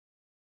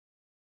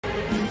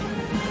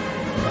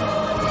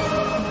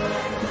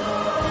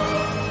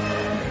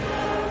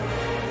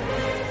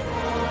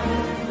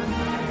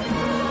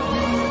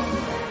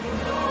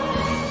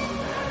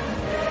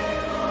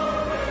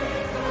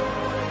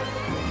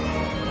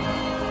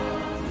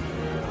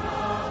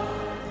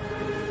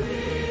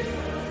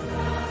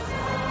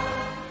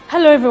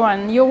Hello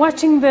everyone, you're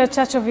watching the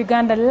Church of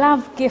Uganda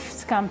Love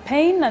Gifts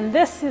campaign, and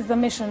this is the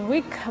Mission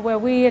Week where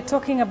we are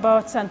talking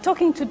about and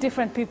talking to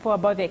different people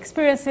about their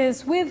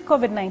experiences with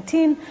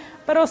COVID-19,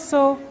 but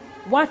also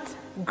what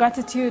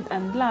gratitude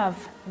and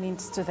love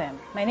means to them.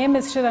 My name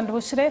is Shiran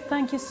Bushre.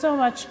 Thank you so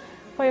much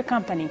for your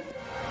company.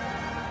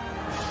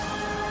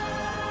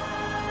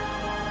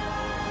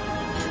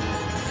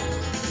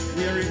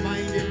 We are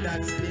reminded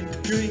that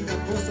during the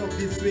course of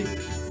this week,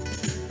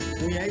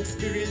 we are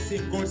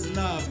experiencing God's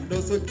love and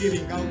also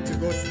giving out to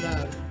God's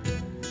love.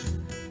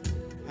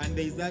 And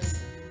there is that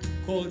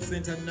call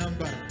center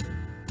number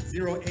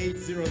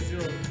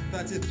 0800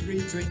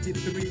 33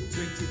 23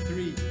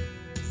 23.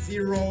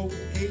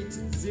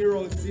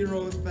 0800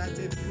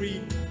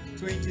 33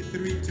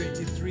 23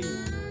 23.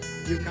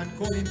 You can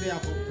call in there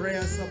for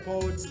prayer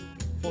support,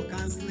 for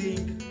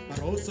counseling, but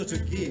also to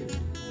give.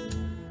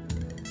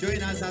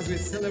 Join us as we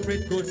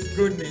celebrate God's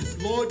goodness.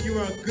 Lord, you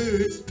are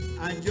good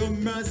and your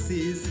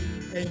mercies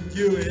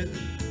endure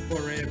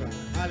forever.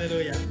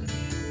 Hallelujah.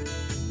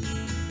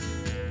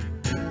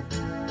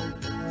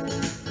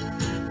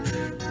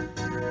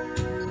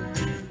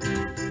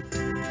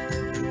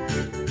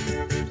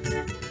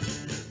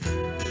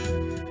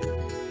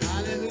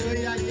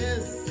 Hallelujah,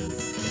 yes.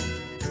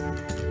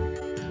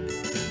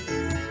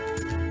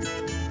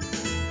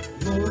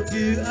 Lord,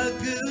 you are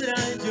good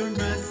and your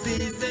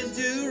mercies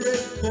endure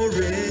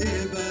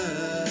forever.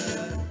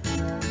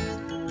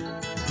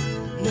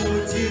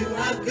 Lord, you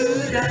are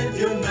good and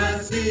your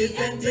mercies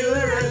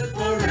endure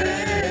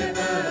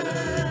forever.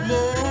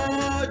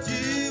 Lord,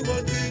 you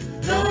are good.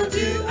 Lord,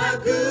 you are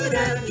good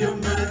and your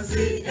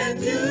mercy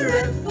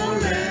endure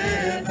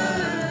forever.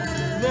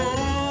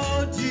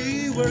 Lord,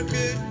 you are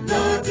good.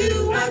 Lord,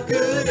 you are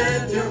good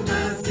and your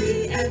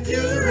mercy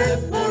endure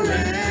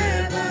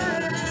forever.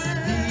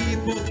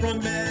 People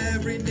from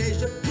every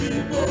nation,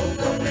 people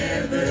from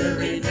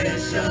every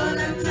nation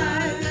and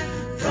time,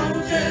 from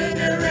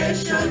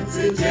generation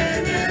to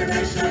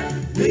generation,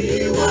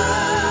 we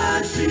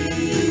worship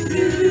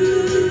you.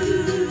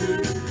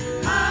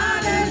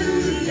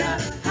 Hallelujah,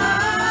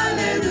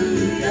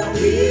 hallelujah,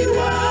 we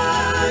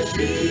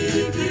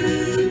worship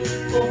you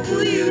for who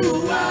you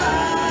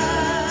are.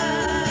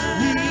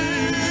 We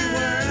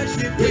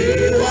worship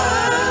you.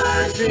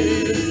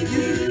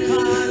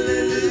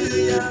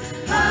 Hallelujah,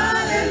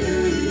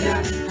 hallelujah,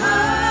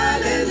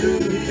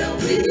 hallelujah,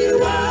 we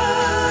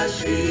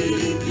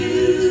worship you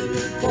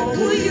for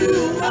who you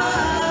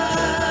are.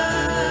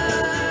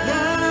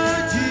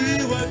 Lord,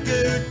 you are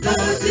good.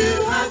 Lord, you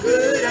are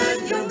good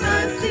and your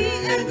mercy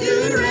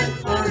endureth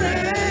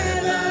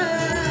forever.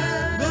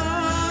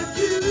 Lord,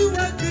 you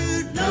are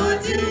good.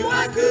 Lord, you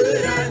are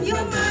good and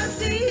your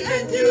mercy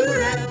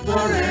endureth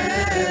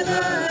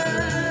forever.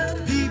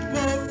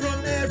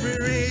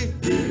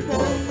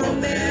 People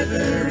from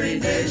every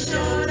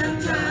nation and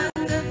tongue,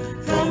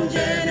 from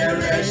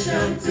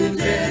generation to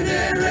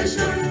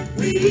generation,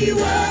 we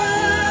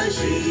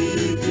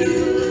worship you.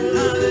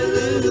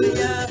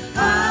 Hallelujah,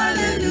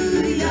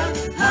 hallelujah,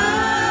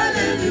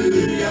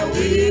 hallelujah,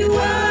 we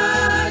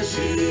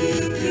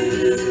worship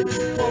you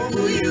for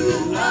who you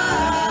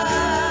are.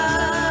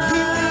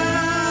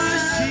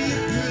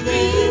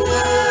 We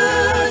worship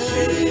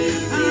you.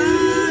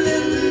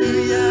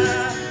 Hallelujah,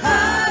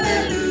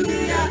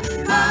 hallelujah,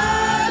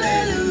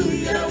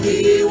 hallelujah, we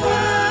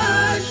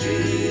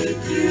worship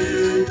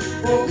you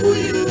for who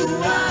you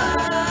are.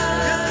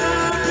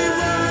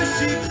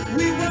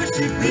 We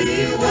worship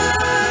you.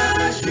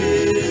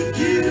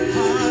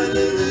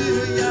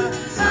 Hallelujah,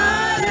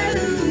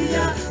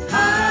 hallelujah,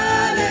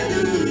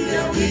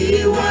 hallelujah, we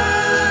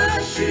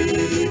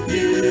worship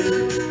you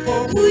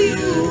for who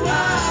you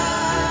are.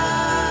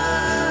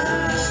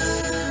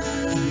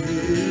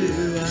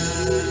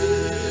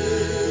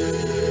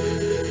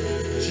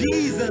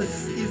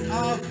 Jesus is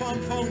our firm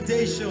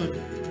foundation.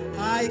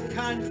 I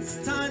can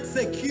stand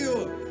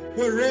secure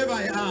wherever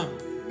I am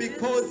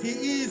because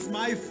he is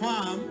my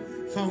firm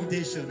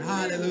foundation.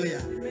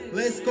 Hallelujah.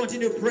 Let's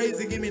continue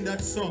praising him in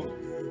that song.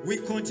 We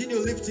continue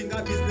lifting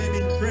up his name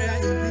in prayer,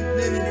 in his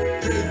name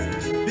in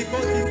praise,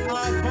 because he's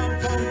our firm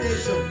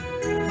foundation.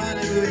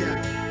 Hallelujah.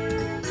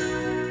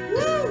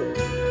 Woo!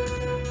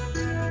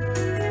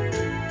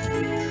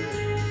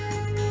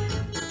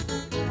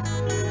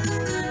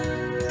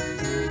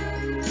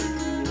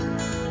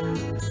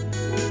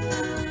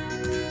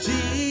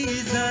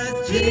 Jesus,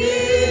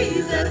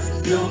 Jesus,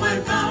 you're my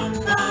firm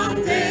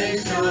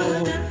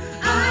foundation.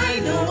 I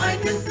know I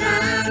can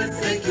stand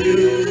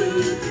secure.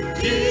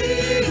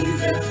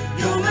 Jesus,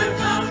 you're my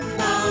firm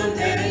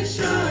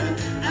foundation.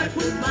 I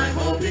put my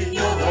hope in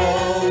your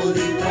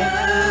holy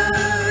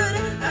word.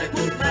 I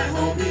put my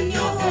hope in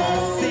your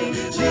holy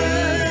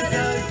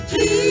word.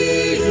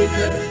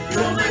 Jesus,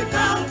 you're my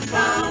firm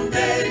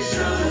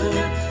foundation.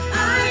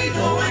 I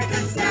know I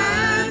can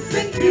stand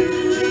secure.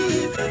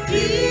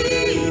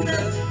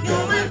 Jesus,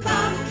 you're my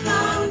firm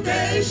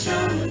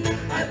foundation.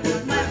 I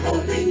put my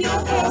hope in your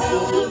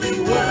holy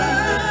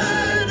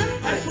word.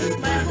 I put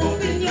my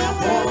hope in your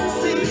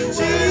holy word.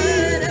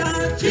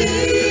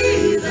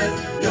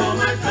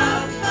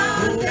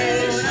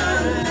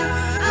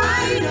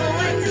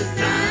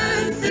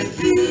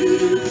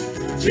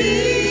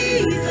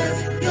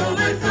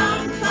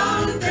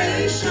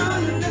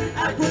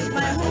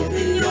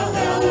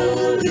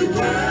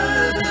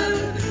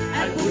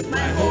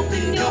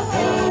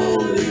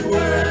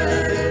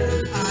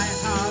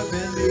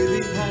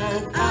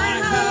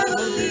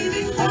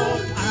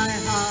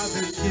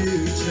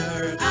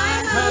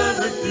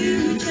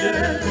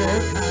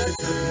 God has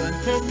a plan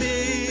for me.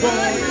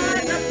 God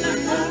has a plan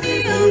for me.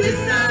 Oh,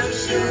 this I'm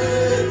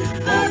sure.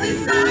 Oh,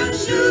 this I'm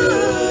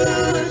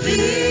sure.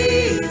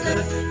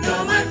 Jesus,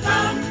 you're my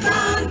firm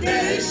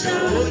foundation.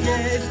 Oh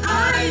yes,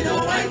 I know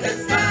I can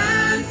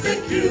stand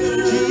secure.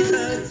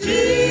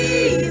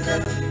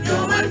 Jesus,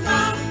 you're my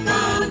firm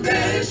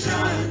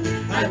foundation.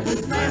 I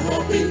put my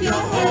hope in your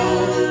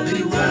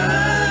holy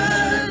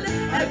word.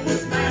 I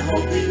put my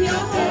hope in your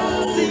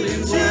holy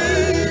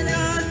word.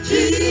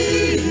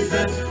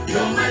 Jesus,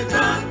 you're my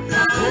firm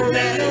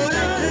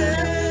foundation.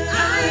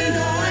 I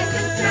know I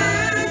can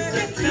stand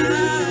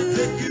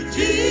secure.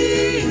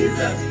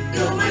 Jesus,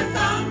 you're my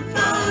firm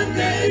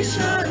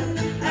foundation.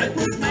 I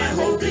put my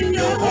hope in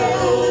your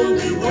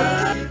holy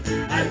word.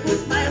 I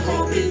put my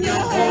hope in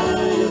your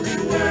holy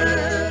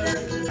word.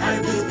 I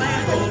put my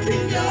hope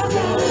in your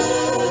holy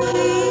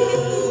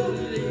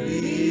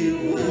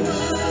word.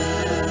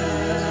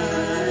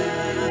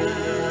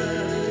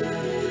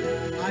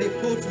 I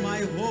put my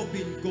hope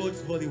in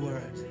God's holy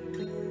word.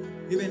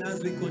 Even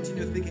as we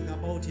continue thinking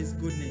about his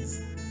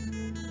goodness,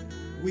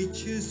 we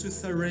choose to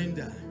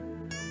surrender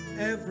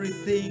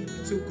everything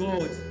to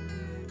God,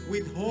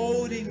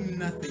 withholding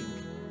nothing.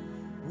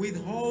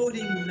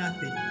 Withholding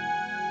nothing.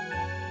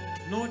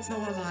 Not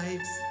our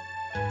lives,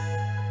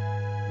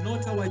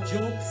 not our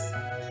jobs,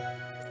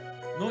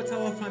 not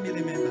our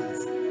family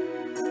members,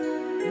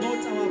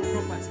 not our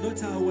property,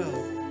 not our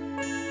wealth,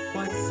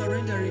 but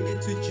surrendering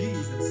it to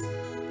Jesus.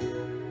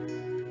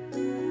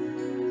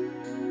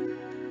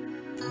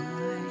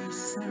 I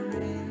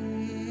surrender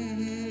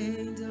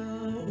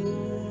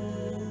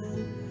all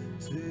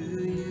to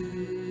you.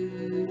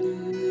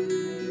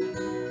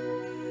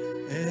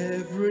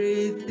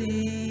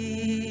 Everything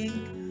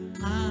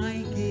I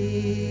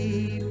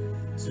give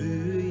to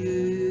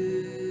you,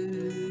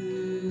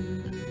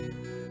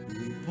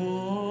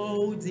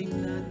 withholding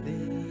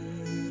nothing,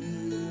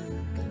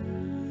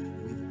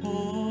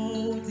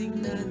 withholding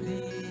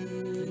nothing,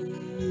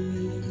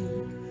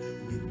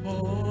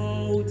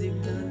 withholding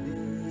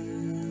nothing,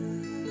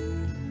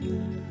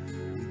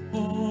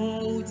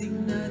 withholding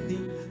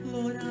nothing.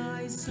 Lord,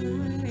 I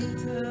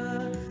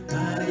surrender,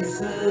 I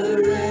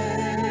surrender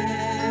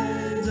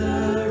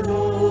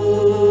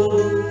all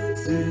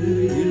to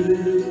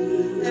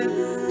you.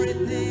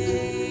 Everything,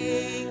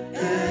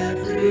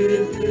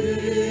 everything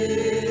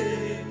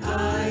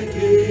I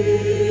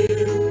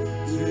give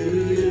to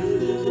you.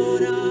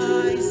 Lord,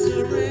 I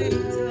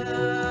surrender,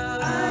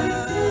 I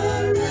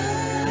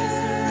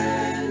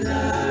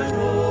surrender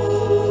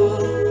all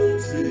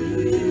to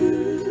you.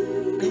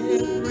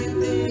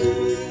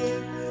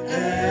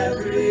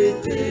 Everything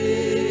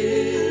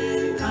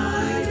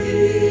I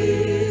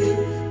give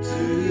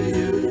to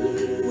you.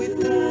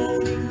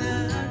 Withholding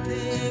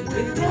nothing,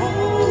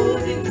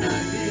 withholding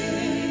nothing,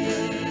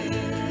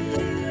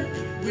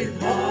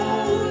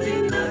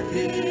 withholding nothing,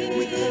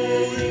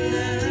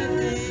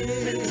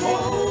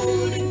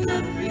 withholding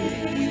nothing,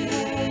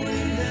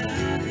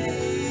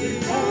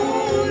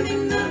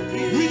 withholding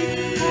nothing, withholding nothing,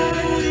 withholding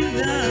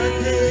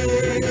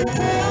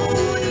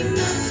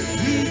nothing,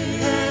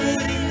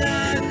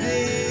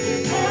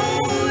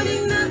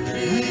 withholding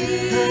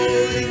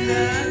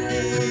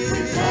nothing,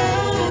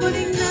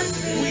 withholding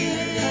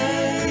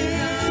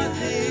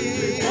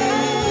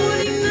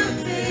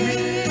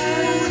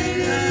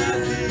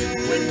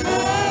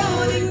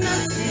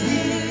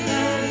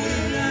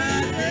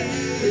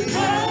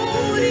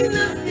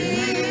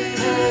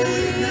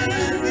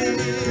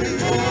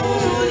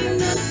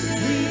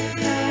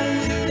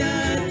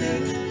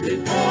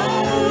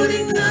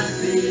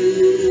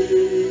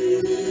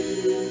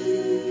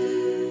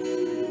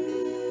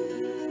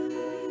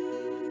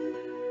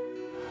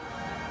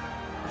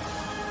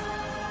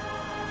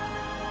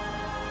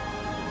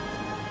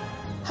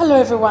Hello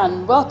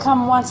everyone,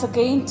 welcome once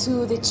again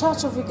to the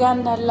Church of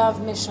Uganda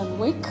Love Mission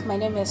Week. My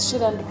name is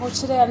Shiran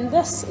Hochide, and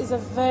this is a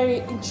very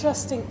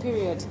interesting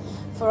period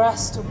for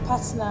us to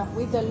partner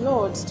with the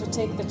Lord to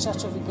take the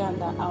Church of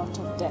Uganda out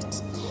of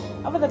debt.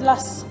 Over the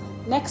last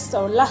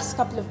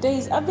couple of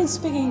days, I've been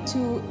speaking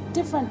to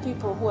different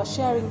people who are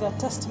sharing their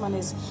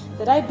testimonies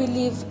that I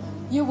believe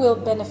you will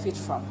benefit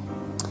from.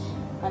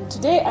 And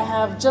today I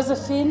have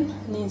Josephine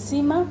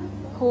Ninsiima,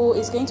 who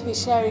is going to be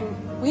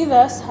sharing with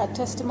us her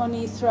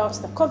testimony throughout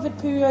the COVID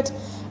period,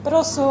 but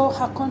also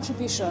her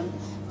contribution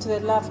to the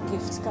Love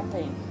Gift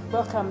campaign.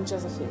 Welcome,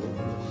 Josephine.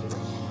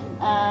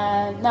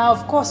 Now,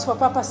 of course, for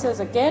purposes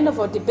again of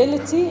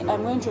audibility,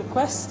 I'm going to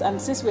request,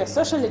 and since we are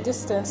socially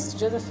distanced,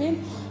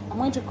 Josephine, I'm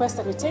going to request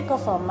that we take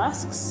off our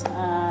masks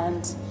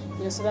and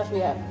so that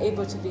we are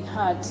able to be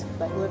heard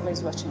by whoever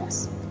is watching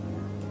us.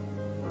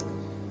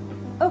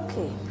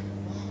 Okay,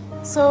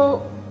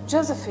 so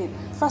Josephine,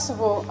 first of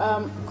all,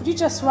 could you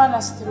just run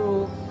us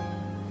through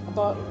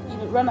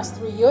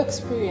your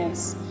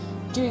experience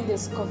during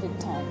these COVID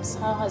times?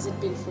 How has it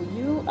been for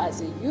you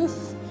as a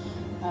youth,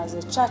 as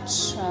a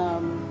church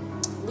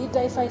leader,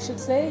 if I should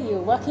say?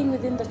 You're working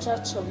within the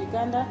Church of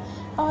Uganda.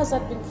 How has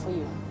that been for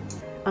you?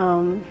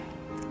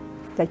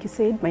 Like you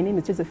said, my name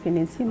is Josephine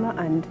Ninsiima,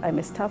 and I'm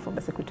a staff of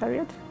the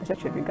Secretariat, the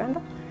Church of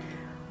Uganda.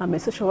 I'm a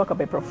social worker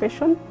by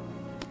profession,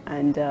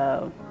 and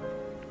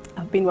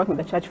I've been working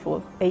with the church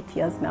for 8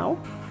 years now.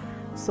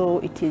 So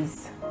it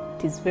is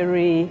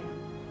very,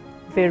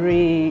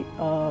 very,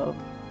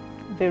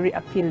 very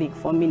appealing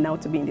for me now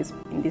to be in this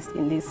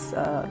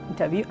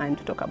interview and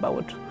to talk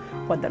about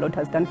what the Lord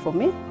has done for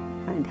me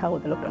and how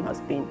the lockdown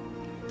has been.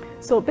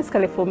 So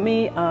basically, for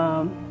me,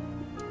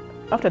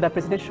 after the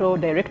presidential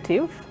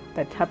directive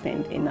that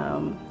happened in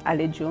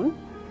early June,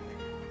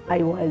 I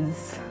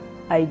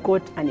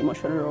got an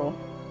emotional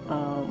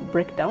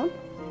breakdown.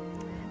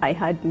 I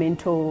had a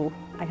mental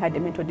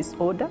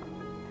disorder,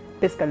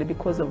 basically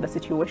because of the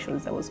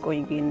situations I was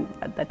going in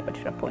at that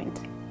particular point.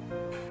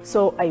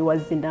 So I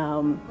was in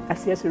a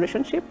serious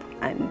relationship,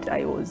 and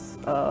I was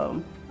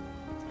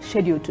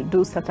scheduled to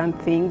do certain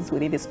things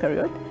within this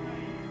period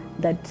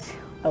that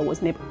I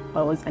was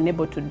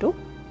unable to do.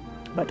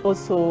 But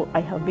also I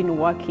have been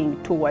working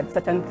towards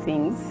certain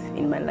things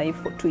in my life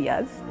for 2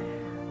 years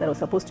that I was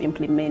supposed to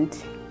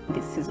implement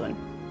this season.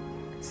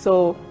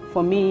 So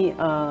for me,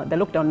 the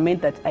lockdown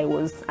meant that I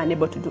was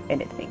unable to do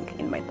anything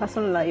in my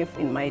personal life,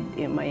 in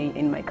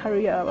my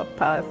career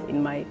path,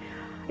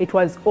 it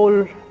was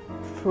all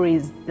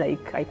freeze,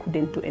 like I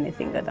couldn't do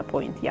anything at that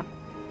point. Yeah.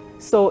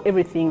 So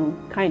everything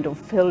kind of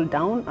fell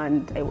down,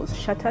 and I was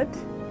shattered.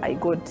 I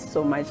got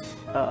so much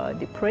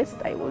depressed.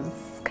 I was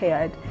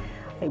scared.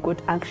 I got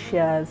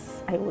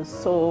anxious. I was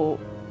so,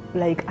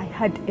 like, I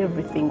had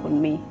everything on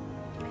me.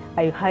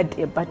 I had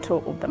a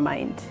battle of the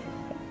mind.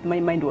 My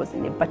mind was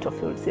in a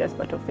battlefield, serious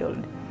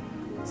battlefield.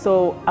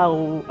 So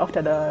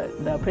after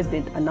the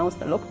president announced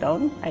the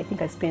lockdown, I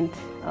think I spent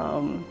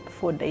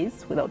 4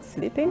 days without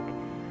sleeping.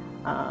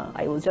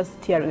 I was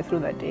just tearing through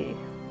the day,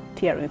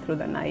 tearing through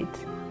the night.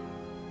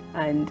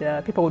 And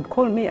people would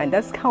call me and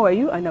ask, how are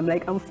you? And I'm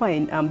like, I'm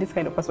fine. I'm this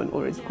kind of person who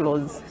always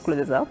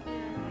closes up.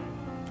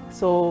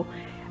 So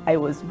I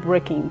was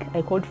breaking.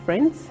 I called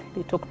friends.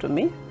 They talked to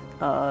me,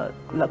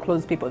 the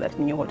close people that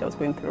knew what I was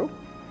going through.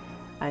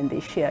 And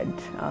they shared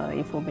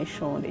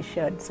information, they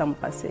shared some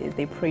verses,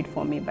 they prayed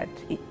for me, but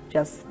it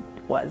just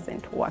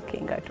wasn't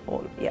working at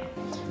all. Yeah.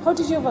 How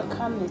did you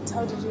overcome it?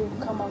 How did you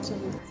come out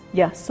of it?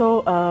 Yeah, so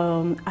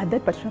at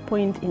that particular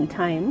point in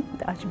time,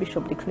 the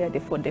Archbishop declared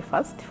a 4-day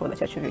fast for the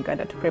Church of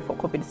Uganda to pray for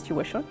COVID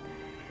situation.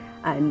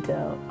 And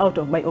out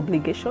of my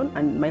obligation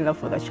and my love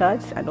for the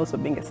church, and also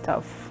being a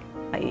staff,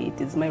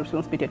 it is my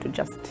responsibility to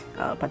just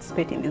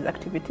participate in these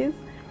activities.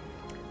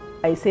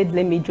 I said,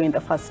 let me join the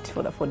fast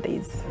for the 4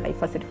 days. I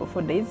fasted for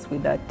 4 days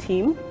with a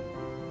team.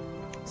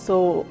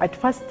 So at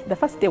first, the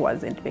first day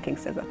wasn't making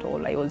sense at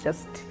all. I was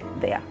just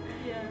there.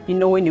 Yeah. You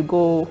know, when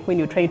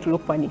you're trying to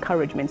look for an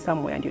encouragement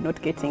somewhere and you're not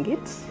getting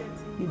it,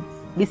 you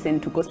listen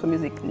to gospel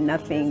music,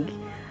 nothing.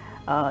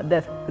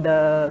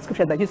 The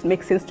scriptures that just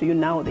make sense to you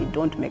now, they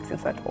don't make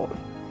sense at all.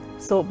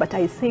 So, but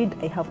I said,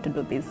 I have to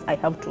do this. I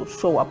have to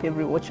show up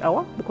every watch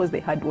hour, because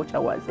they had watch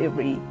hours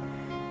every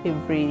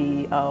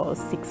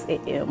 6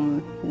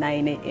 a.m.,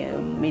 9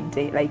 a.m.,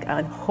 midday, like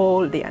a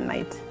whole day and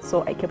night.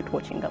 So I kept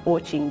watching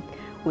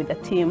with a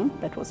team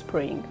that was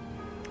praying.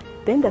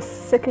 Then the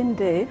second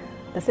day,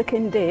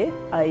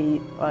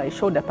 I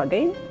showed up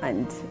again,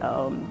 and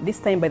this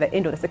time by the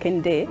end of the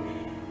second day,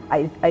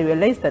 I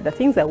realized that the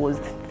things I was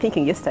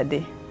thinking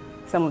yesterday,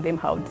 some of them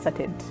had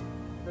started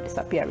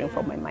disappearing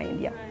from my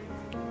mind. Yeah,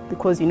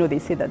 because you know they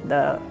say that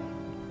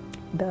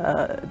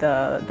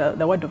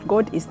the word of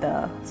God is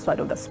the sword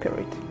of the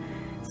spirit.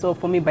 So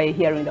for me, by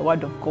hearing the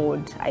word of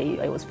God,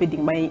 I was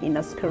feeding my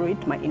inner spirit,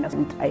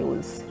 and I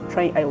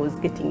was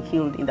getting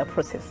healed in the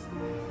process.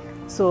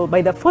 So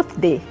by the 4th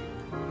day,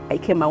 I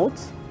came out.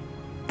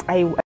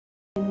 I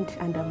went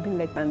and I've been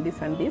like, and this,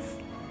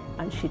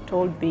 and she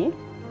told me,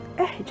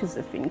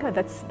 Josephine, God,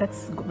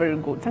 that's very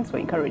good. Thanks for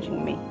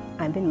encouraging me.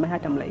 And then in my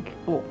heart, I'm like,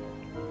 oh,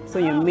 so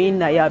you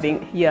mean I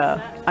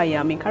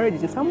am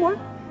encouraging someone?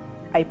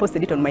 I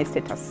posted it on my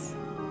status.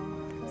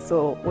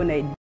 So when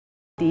I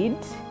did,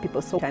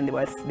 people saw it and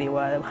they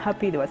were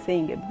happy. They were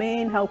saying,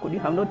 amen, how could you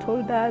have not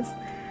told us?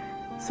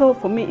 So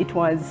for me,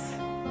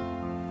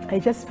 I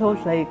just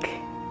felt like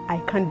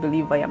I can't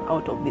believe I am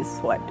out of this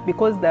word,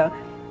 because the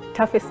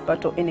toughest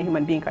battle any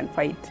human being can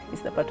fight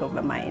is the battle of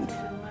the mind.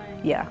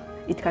 Yeah,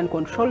 it can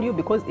control you,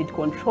 because it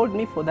controlled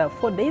me for the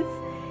 4 days.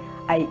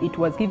 It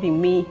was giving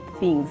me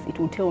things. It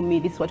will tell me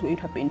this is what will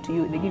happen to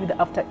you. They give you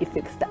the after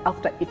effects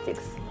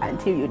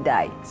until you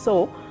die.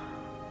 So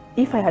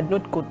if I had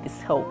not got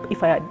this help,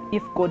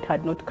 if God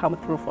had not come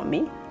through for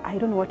me, I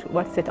don't know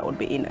what set I would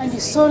be in. And you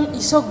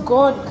saw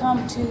God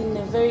come to you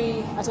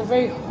at a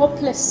very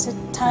hopeless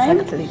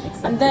time. Exactly.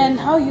 And then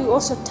how you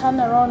also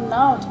turn around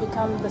now to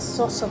become the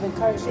source of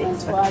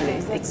encouragement for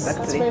others.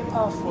 That's very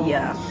powerful.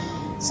 Yeah.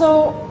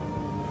 So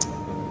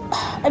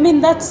I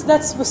mean,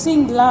 we're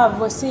seeing love,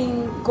 we're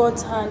seeing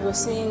God's hand, we're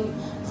seeing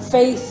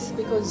faith,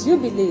 because you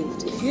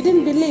believed. If you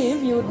didn't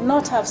believe, you would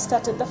not have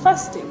started the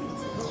fasting.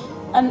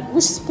 And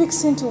which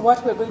speaks into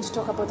what we're going to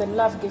talk about, the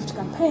Love Gift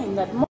campaign,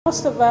 that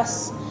most of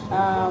us,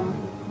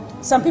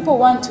 some people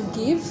want to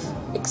give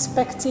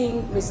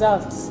expecting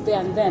results there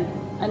and then.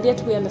 And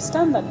yet we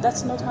understand that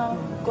that's not how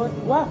God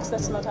works.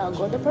 That's not how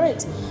God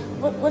operates.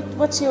 How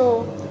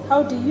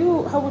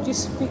would you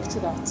speak to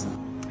that?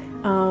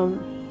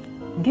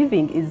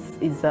 Giving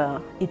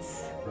it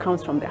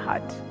comes from the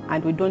heart,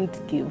 and we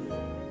don't give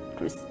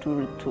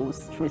to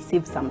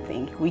receive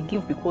something. We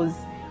give because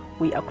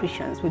we are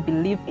Christians. We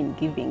believe in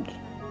giving.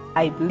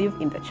 I believe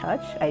in the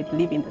church. I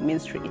believe in the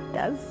ministry it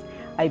does.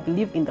 I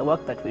believe in the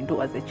work that we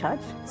do as a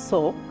church.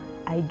 So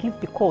I give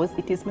because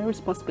it is my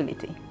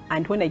responsibility.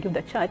 And when I give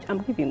the church, I'm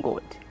giving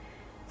God.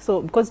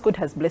 So because God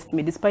has blessed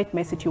me, despite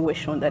my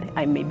situation that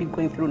I may be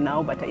going through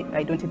now, but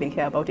I don't even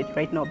care about it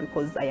right now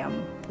because I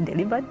am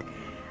delivered.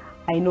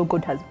 I know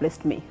God has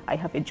blessed me. I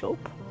have a job.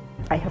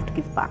 I have to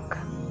give back.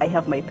 I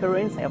have my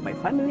parents, I have my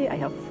family, I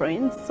have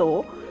friends.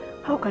 So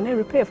how can I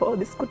repay for all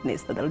this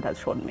goodness that the Lord has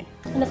shown me?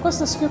 And of course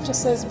the scripture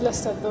says,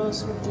 blessed are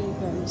those who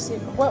give and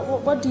receive.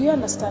 What do you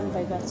understand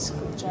by that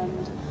scripture?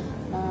 And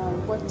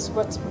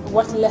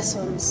what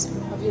lessons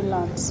have you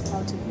learned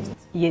out of it?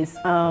 Yes,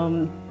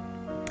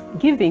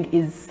 giving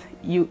is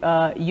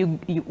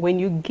when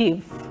you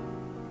give,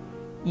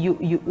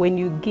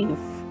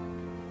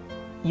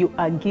 you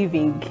are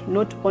giving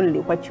not only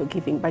what you're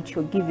giving, but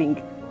you're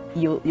giving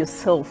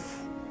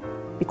yourself,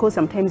 because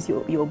sometimes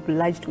you're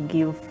obliged to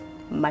give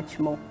much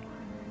more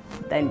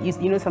than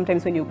you know.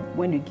 Sometimes when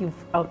you give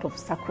out of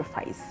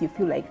sacrifice, you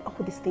feel like, oh,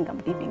 this thing I'm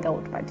giving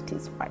out, but it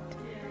is what.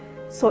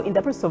 So in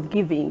the process of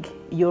giving,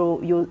 you're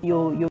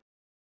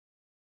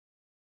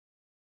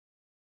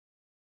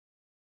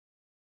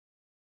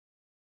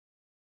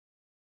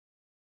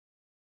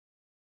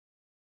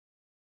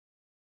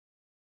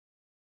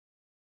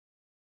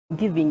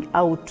giving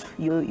out,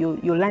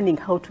 you're learning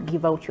how to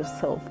give out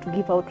yourself, to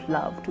give out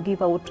love, to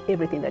give out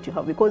everything that you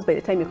have, because by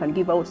the time you can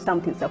give out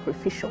something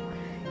sacrificial,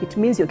 it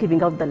means you're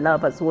giving out the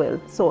love as well.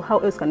 So how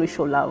else can we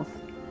show love?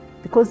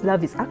 Because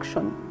love is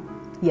action.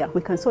 Yeah,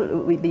 we can.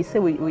 So they say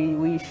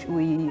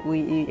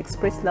we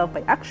express love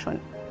by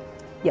action.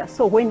 Yeah.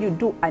 So when you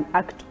do an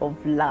act of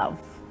love,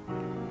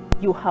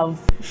 you have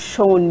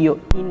shown your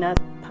inner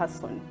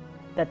person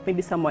that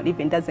maybe someone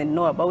even doesn't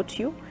know about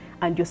you,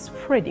 and you're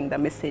spreading the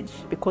message,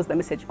 because the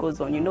message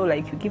goes on. You know,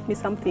 like you give me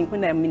something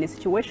when I'm in a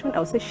situation,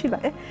 I'll say, Sheila,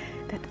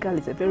 that girl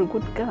is a very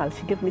good girl.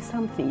 She gave me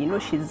something. You know,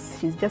 she's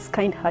just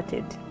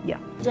kind-hearted. Yeah.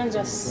 You don't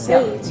just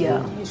say it.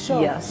 Yeah. You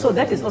show. Yeah. So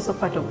that is also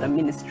part of the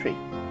ministry.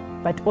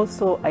 But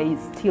also, I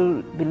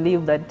still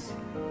believe that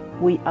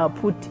we are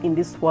put in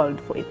this world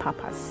for a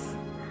purpose,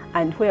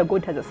 and where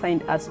God has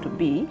assigned us to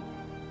be,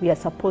 we are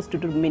supposed to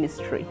do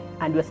ministry,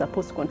 and we are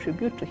supposed to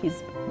contribute to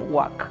His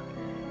work.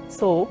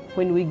 So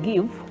when we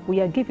give, we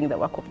are giving the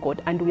work of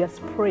God, and we are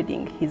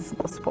spreading His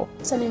gospel.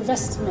 It's an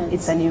investment.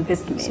 It's an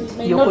investment. So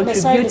you may not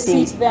necessarily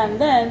see it there and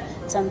then.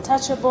 It's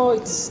untouchable.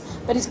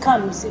 But it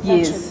comes eventually.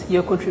 Yes,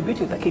 you're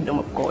contributing to the kingdom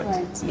of God.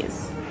 Right.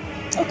 Yes.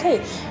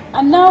 Okay,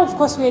 and now of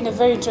course we're in a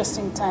very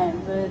interesting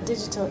time, the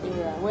digital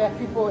era, where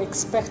people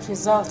expect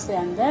results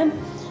there and then.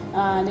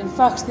 And in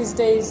fact, these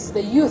days,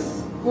 the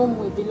youth whom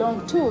we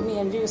belong to, me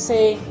and you,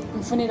 say,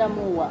 Mfunira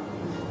muwa.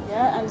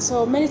 Yeah, and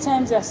so many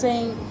times they're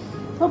saying,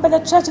 oh, but the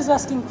church is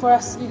asking for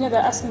us, you know, they're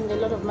asking a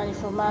lot of money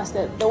from us,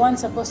 that the ones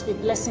supposed to be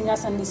blessing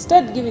us, and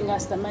instead giving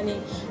us the money,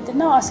 they're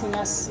now asking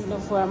us, you know,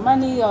 for our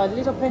money or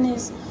little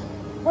pennies.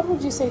 What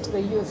would you say to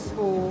the youth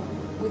who,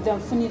 with the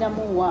Mfunira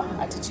muwa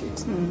attitude?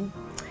 Mm-hmm.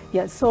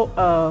 Yeah, so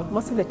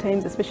most of the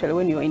times, especially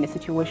when you're in a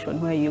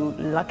situation where you're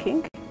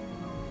lacking,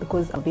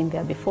 because I've been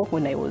there before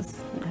when I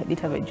did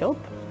have a job,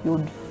 you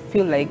would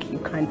feel like you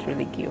can't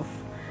really give.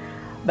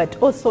 But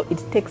also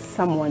it takes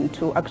someone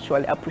to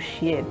actually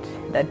appreciate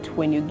that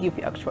when you give,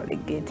 you actually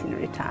get in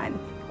return.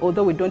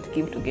 Although we don't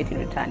give to get in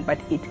return, but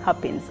it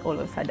happens all of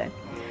a sudden.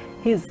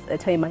 Here's a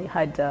time I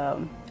had,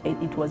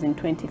 it was in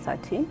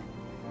 2013,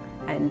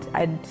 and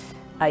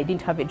I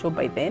didn't have a job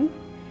by then.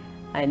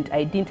 And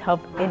I didn't have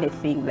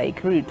anything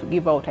like really to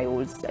give out. I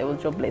was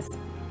jobless.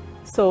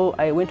 So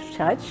I went to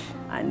church,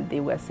 and they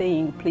were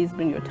saying, please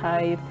bring your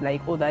tithe,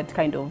 like all that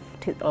kind of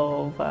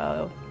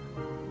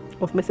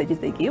messages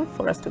they give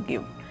for us to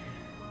give.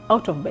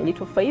 Out of my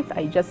little faith,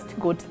 I just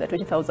got the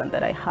 20,000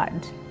 that I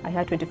had. I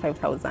had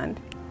 25,000.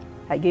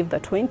 I gave the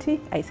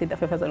 20. I said the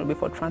 5,000 will be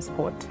for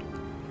transport.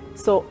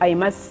 So I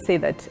must say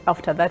that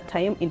after that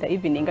time, in the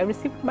evening, I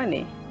received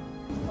money.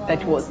 Wow.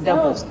 That was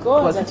double. It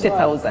was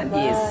 50,000,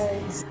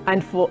 yes.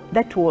 And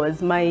that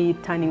was my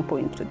turning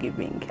point to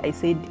giving. I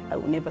said I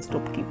will never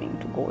stop giving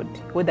to God.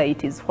 Whether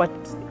it is what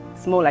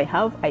small I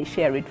have, I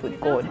share it with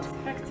God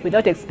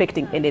without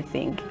expecting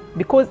anything.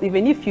 Because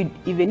even if you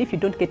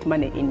don't get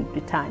money in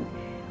return,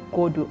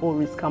 God will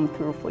always come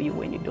through for you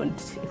when you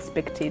don't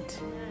expect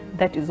it.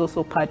 That is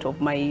also part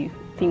of my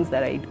things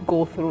that I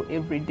go through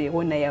every day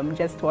when I am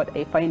just what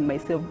I find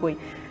myself going.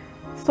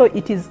 So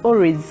it is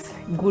always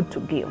good to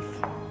give.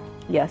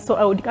 Yeah, so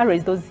I would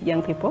encourage those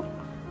young people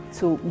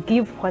to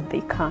give what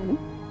they can,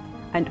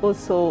 and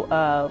also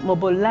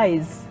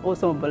mobilize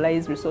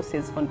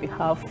resources on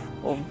behalf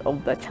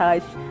of the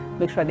church.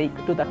 Make sure they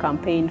do the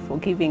campaign for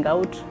giving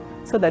out,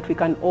 so that we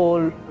can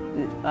all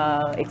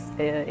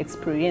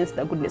experience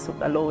the goodness of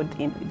the Lord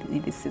in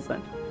this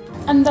season.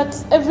 And that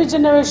every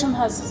generation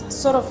has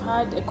sort of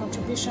had a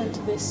contribution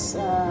to this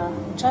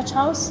church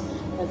house.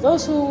 There are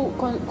those who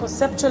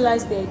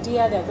conceptualized the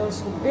idea, there are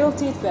those who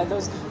built it, there are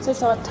those. So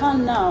it's our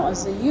turn now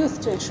as a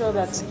youth to ensure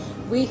that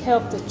we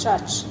help the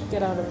church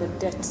get out of the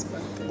debt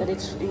that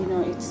it's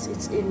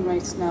in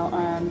right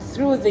now,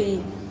 through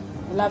the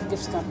Love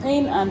Gifts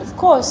campaign. And of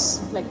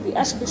course, like the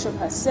Archbishop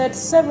has said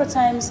several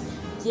times,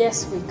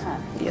 yes, we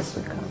can. Yes,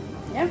 we can.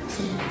 Yeah.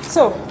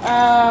 So,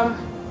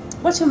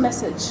 what's your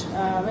message?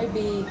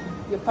 Maybe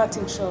your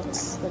parting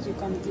shots that you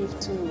can give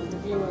to the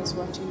viewers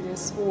watching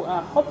this who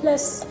are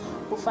hopeless,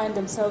 who find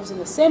themselves in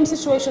the same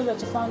situation that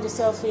you found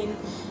yourself in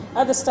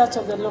at the start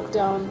of the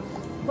lockdown.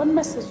 What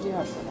message do you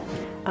have for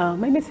them?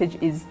 My message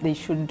is they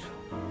should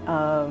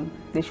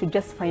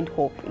just find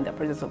hope in the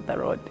presence of the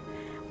Lord.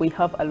 We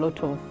have a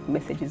lot of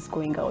messages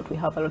going out. We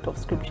have a lot of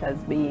scriptures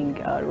being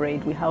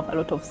read. We have a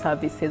lot of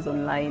services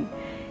online.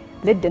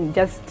 Let them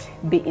just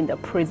be in the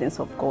presence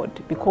of God,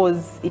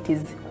 because it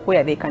is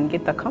where they can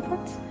get the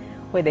comfort,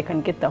 where they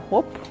can get the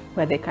hope,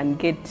 where they can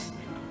get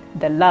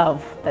the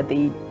love that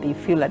they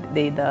feel that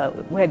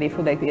where they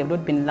feel like they have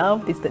not been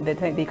loved. Is that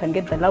they can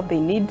get the love they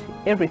need.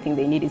 Everything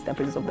they need is the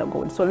presence of the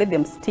God. So let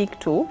them stick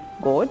to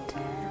God,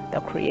 the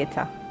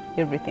Creator.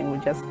 Everything will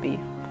just be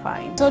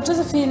fine. So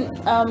Josephine,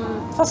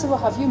 first of all,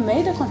 have you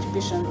made a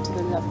contribution to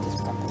the Love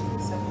Gift campaign?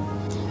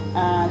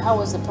 And how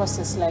was the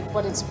process like?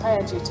 What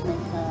inspired you to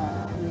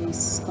make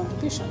this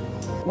contribution?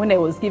 When I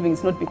was giving,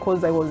 it's not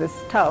because I was a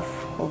staff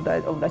of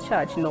the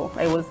church. No,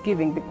 I was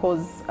giving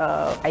because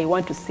I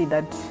want to see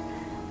that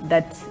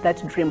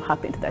dream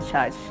happen to the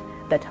church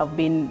that have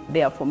been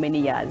there for many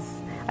years.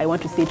 I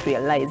want to see it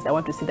realized. I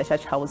want to see the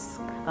church house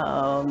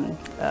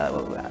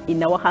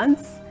in our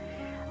hands,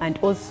 and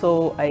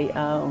also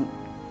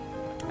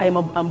I'm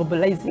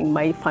mobilizing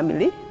my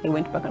family. I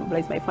went back and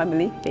mobilized my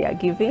family. They are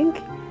giving,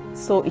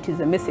 so it is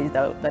a message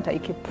that I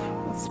keep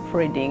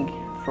spreading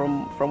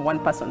from one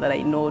person that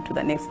I know to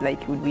the next,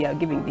 like we are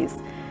giving this.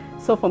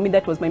 So for me,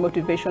 that was my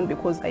motivation,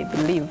 because I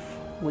believe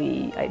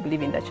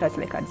in the church,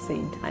 like I'd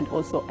said, and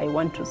also I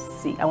want to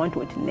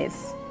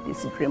witness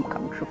this dream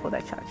come true for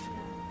the church.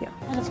 Yeah.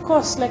 And of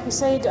course, like we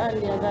said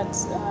earlier, that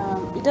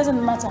it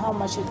doesn't matter how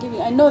much you're giving.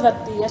 I know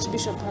that the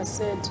Archbishop has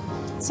said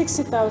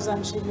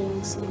 60,000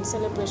 shillings in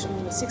celebration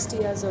of the 60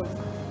 years of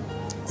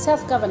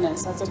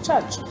self-governance as a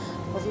church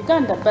of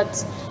Uganda,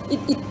 but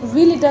it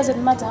really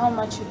doesn't matter how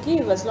much you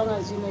give, as long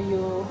as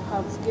you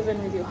have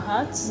given with your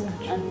heart,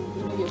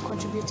 and you're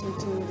contributing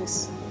to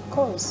this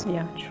cause.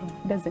 Yeah, true.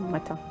 It doesn't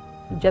matter.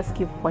 Just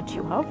give what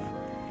you have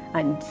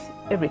and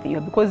everything,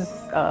 because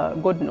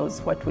God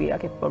knows what we are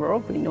capable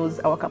of. He knows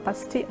our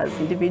capacity as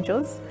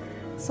individuals.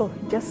 So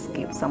just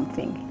give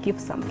something, give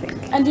something.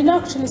 And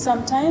actually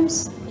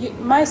sometimes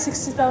my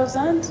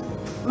 60,000,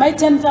 my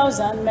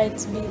 10,000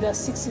 might be the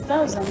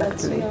 60,000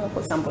 exactly.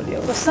 For somebody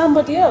else. For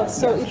somebody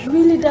else. So yeah, it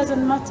really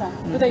doesn't matter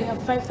whether you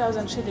have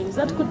 5,000 shillings.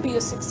 That could be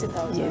your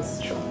 60,000.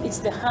 Yes, true. It's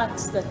the heart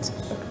that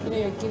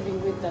you're giving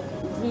with that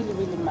really,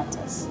 really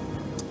matters.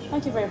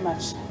 Thank you very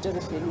much,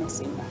 Josephine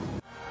Ninsiima.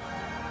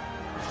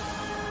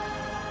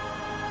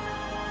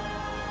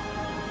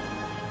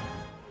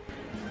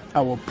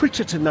 Our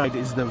preacher tonight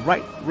is the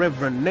Right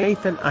Reverend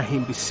Nathan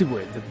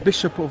Ahimbisibwe, the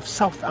Bishop of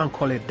South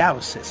Ankole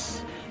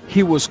Diocese.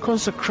 He was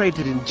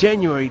consecrated in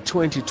January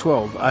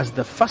 2012 as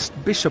the first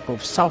Bishop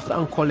of South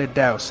Ankole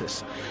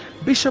Diocese.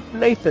 Bishop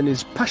Nathan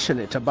is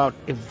passionate about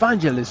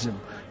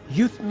evangelism,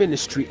 youth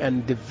ministry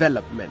and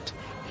development.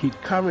 He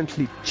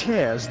currently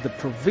chairs the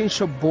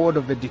Provincial Board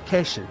of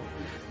Education.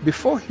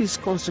 Before his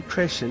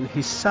consecration,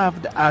 he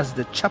served as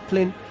the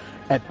chaplain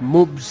at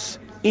MUBS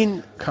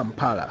in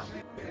Kampala.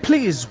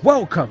 Please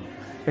welcome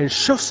and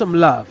show some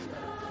love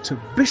to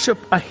Bishop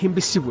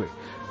Ahimbisibwe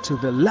to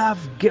the Love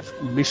Gift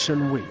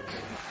Mission Week.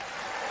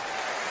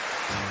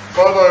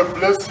 Father, I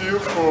bless you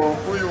for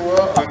who you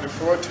are and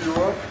for what you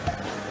are.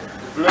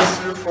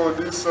 Bless you for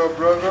this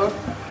brother,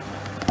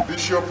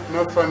 Bishop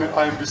Nathan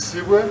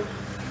Ahimbisibwe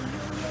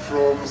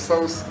from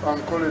South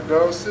Ankole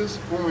Diocese,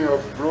 whom we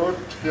have brought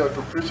here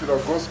to preach the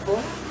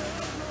gospel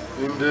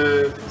in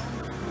the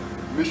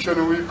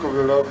Mission Week of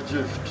the Love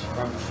Gift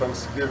and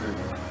Thanksgiving.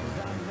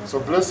 So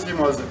bless him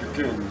as he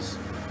begins,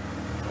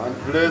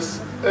 and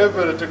bless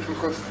every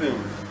technical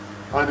thing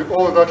and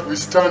all that we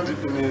stand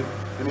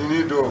in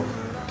need of.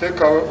 Take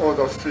away all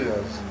the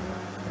fears.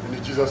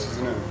 In Jesus'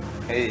 name.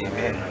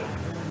 Amen.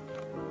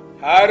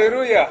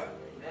 Hallelujah.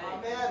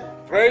 Amen.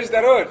 Praise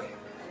the Lord.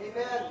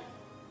 Amen.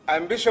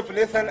 I'm Bishop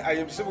Nathan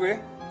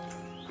Ahimbisibwe,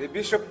 the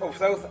Bishop of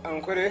South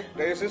Ankole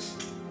Diocese,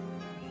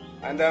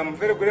 and I'm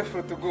very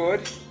grateful to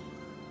God,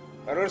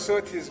 but also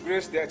to His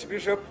Grace, the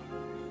Archbishop,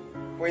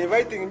 for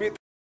inviting me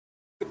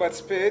to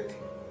participate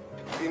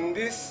in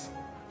this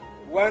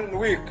 1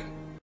 week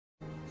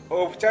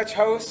of Church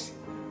House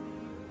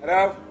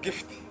Love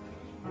Gift.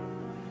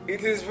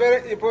 It is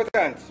very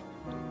important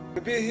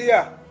to be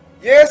here.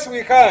 Yes,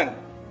 we can.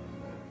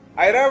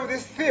 I love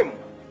this theme.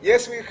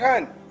 Yes, we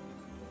can.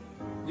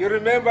 You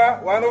remember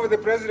one of the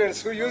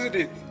presidents who used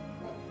it.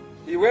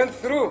 He went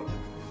through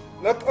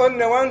not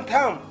only one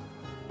term,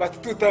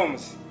 but 2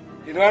 terms.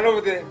 in one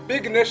of the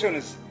big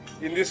nations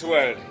in this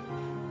world.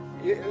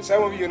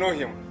 Some of you know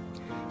him.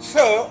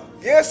 So,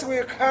 yes,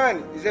 we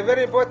can. It's a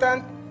very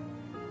important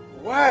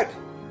word,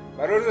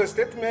 but also a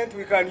statement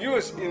we can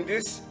use in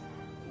this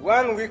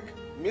 1 week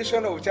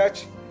mission of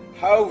church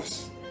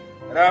house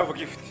love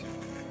gift.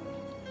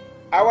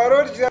 Our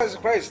Lord Jesus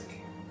Christ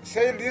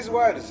said these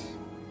words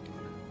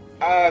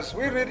as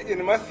we read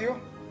in Matthew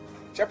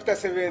chapter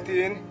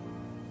 17,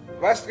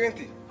 verse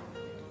 20.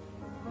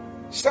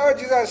 So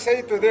Jesus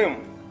said to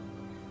them,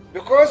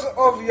 because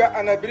of your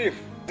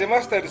unbelief, the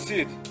mustard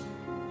seed,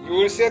 you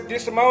will set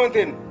this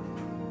mountain,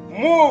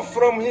 move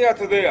from here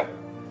to there,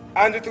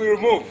 and it will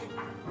move,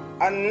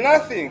 and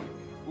nothing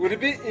will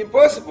be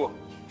impossible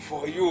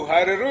for you.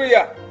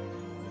 Hallelujah.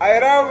 I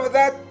love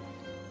that.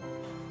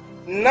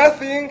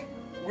 Nothing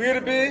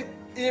will be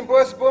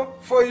impossible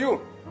for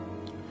you.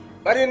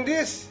 But in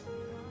this,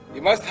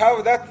 you must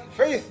have that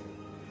faith.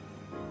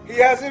 He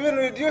has even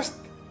reduced,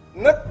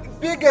 not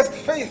biggest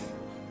faith,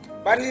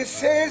 but he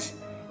says,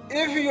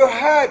 if you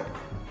had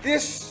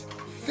this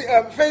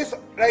faith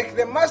like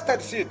the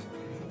mustard seed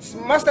is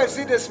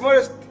the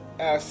smallest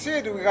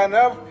seed we can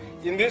have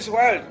in this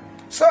world.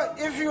 So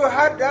if you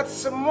had that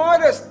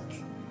smallest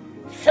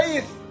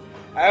faith,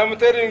 I am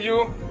telling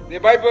you, the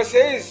Bible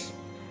says,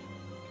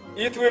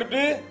 it will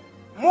be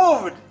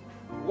moved.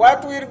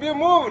 What will be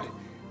moved?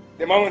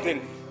 The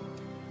mountain.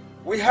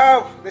 We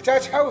have the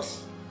church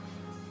house,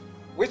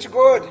 which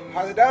God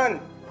has done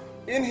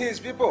in his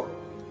people.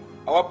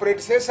 Our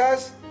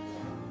predecessors,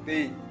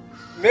 they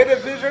made a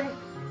vision,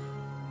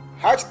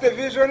 hatched the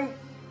vision,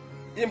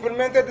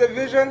 implemented the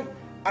vision,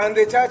 and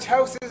the church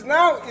house is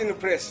now in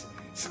place.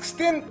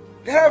 16,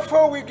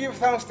 therefore we give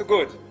thanks to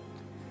God.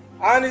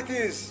 And it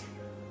is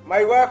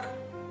my work,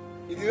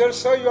 it is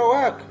also your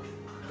work,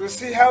 to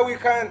see how we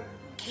can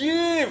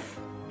give.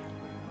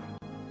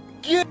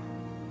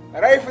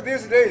 Life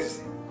these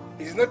days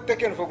is not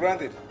taken for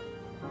granted.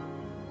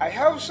 I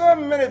have so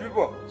many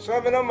people,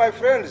 so many of my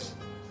friends,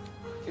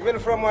 even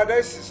from our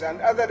diocese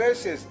and other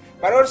dioceses,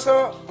 but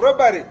also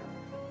globally.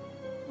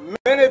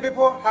 Many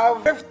people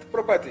have left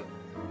property.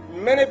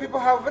 Many people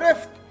have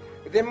left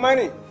the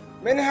money.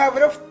 Many have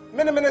left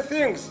many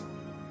things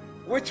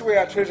which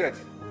were treasured.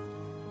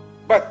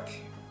 But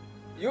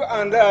you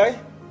and I,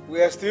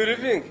 we are still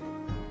living.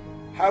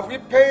 Have we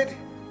paid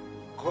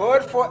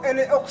God for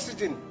any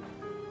oxygen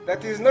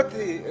that is not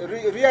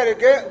really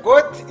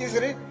got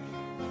easily?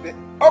 The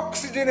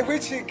oxygen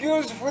which he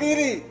gives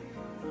freely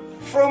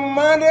from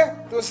Monday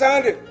to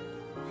Sunday,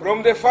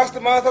 from the first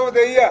month of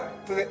the year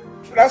to the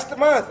last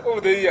month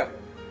of the year.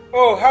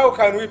 Oh, how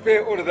can we pay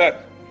all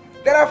that?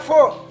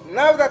 Therefore,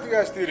 now that we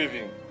are still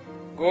living,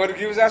 God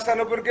gives us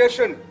an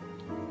obligation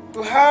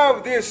to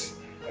have this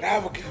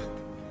love gift.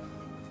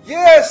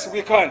 Yes,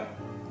 we can.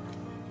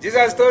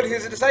 Jesus told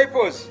his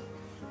disciples,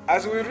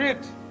 as we read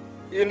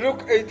in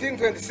Luke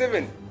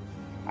 18:27,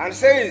 and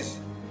says,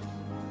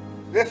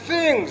 the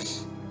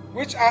things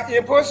which are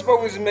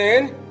impossible with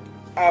men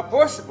are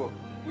possible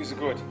with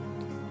God.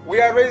 We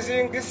are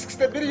raising this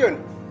 60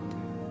 billion,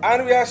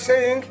 and we are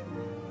saying,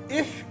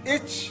 if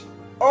each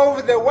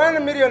of the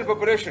 1 million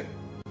population,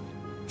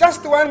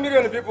 just 1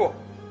 million people,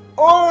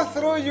 all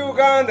through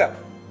Uganda,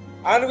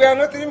 and we are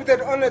not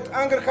limited only to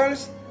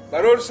Anglicans,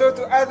 but also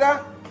to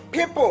other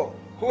people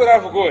who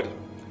love God.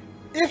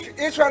 If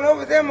each one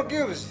of them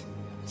gives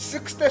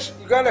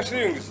 60 Uganda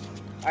shillings,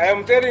 I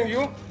am telling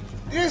you,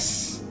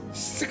 this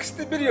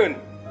 60 billion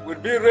will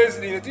be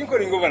raised in a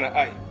twinkling of an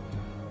eye.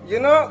 You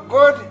know,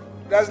 God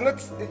does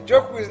not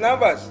joke with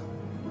numbers.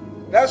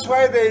 That's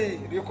why they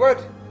record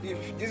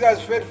if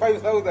Jesus fed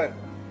 5,000.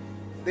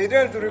 They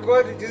don't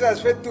record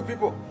Jesus fed 2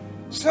 people.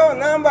 So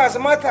numbers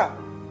matter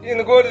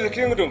in God's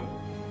kingdom.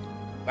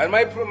 But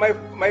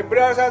my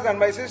brothers and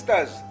my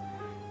sisters,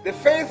 the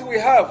faith we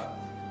have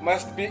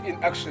must be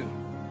in action.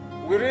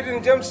 We read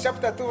in James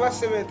chapter 2 verse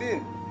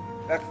 17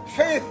 that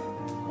faith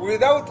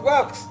without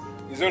works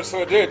is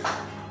also dead.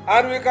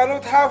 And we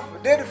cannot have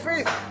dead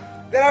faith.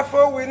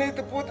 Therefore we need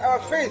to put our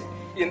faith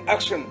in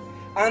action.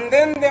 And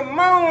then the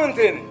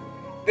mountain,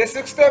 the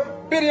 60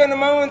 billion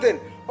mountain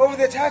of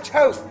the church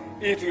house,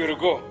 it will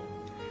go.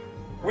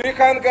 We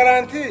can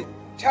guarantee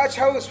church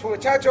house for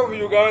Church of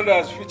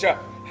Uganda's future.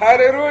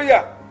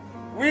 Hallelujah.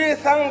 We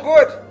thank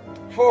God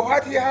for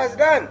what he has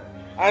done,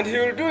 and he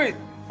will do it,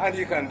 and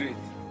he can do it.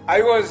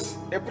 I was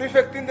a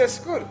prefect in the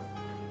school,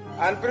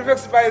 and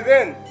prefects by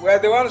then were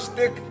the ones to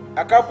take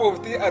a cup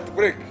of tea at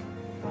break.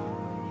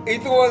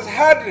 It was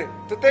hard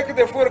to take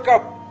the full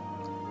cup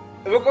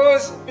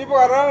because people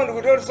around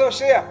would also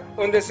share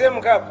on the same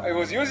cup I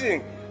was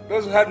using,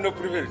 those who had no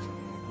privilege.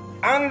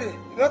 And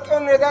not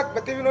only that,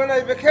 but even when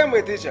I became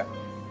a teacher,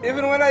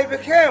 even when I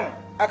became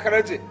a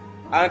clergy,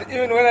 and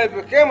even when I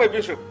became a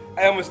bishop,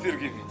 I am still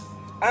giving.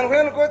 And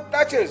when God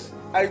touches,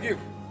 I give.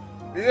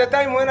 There is a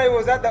time when I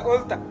was at the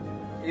altar,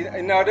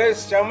 in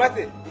nowadays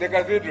Chamati, the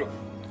cathedral.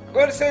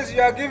 God says,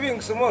 you are giving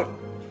small.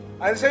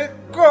 And said,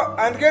 go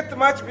and get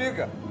much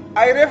bigger.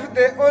 I left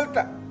the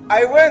altar.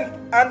 I went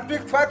and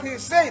picked what he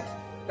said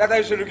that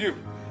I should give.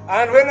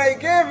 And when I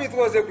gave, it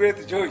was a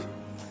great joy.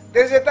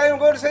 There's a time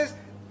God says,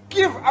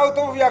 give out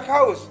of your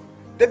cows,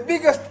 the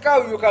biggest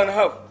cow you can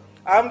have.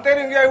 I'm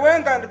telling you, I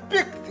went and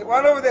picked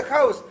one of the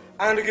cows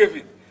and gave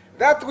it.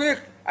 That week,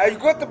 I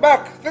got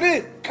back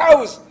 3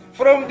 cows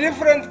from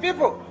different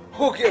people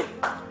who gave.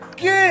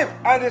 Give,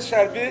 and it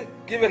shall be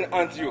given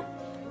unto you.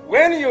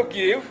 When you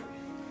give,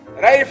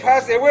 life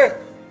has a way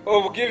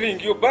of giving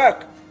you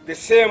back in the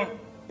same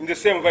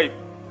vibe.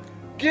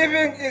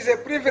 Giving is a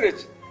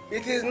privilege.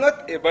 It is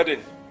not a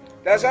burden.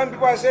 There are some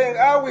people are saying,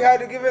 we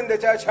had given the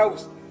church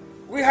house.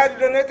 We had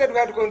donated, we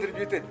had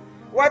contributed.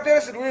 What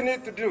else do we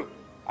need to do?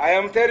 I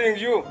am telling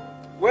you,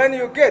 when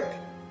you get,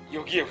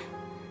 you give.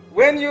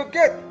 When you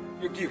get,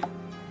 you give.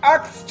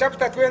 Acts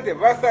chapter 20,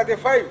 verse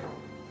 35,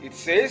 it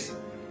says,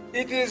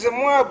 it is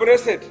more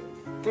blessed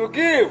to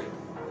give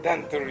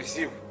than to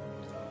receive.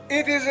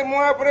 It is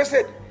more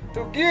blessed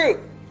to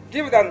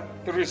give than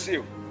to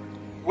receive.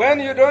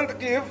 When you don't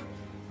give,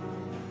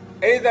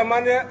 either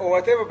money or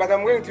whatever, but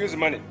I'm going to use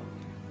money.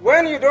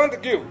 When you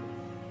don't give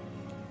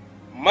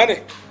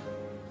money,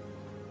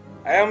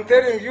 I am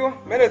telling you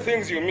many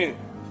things you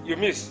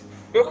miss.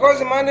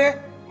 Because money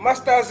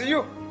masters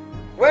you.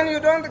 When you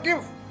don't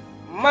give,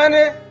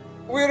 money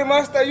will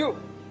master you.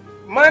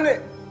 Money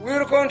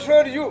will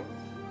control you.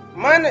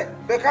 Money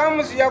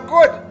becomes your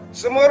God,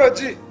 small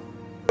g,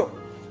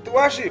 to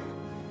worship.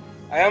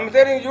 I am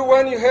telling you,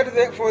 when you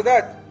head for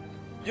that,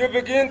 you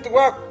begin to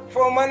work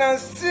for money and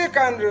seek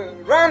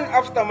and run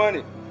after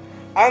money.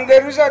 And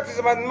the result is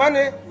that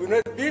money will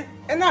not be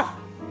enough.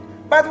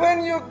 But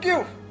when you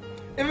give,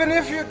 even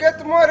if you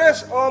get more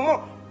less or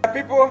more,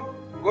 people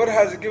God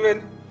has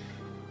given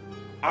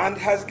and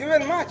has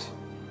given much.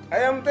 I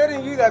am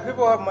telling you that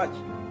people have much.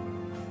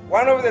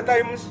 One of the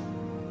times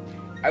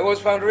I was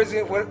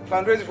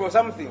fundraising for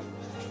something,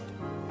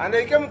 and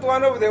I came to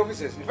one of the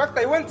offices. In fact,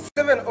 I went to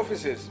 7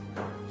 offices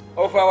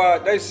of our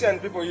diocesan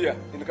people here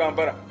in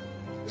Kampala.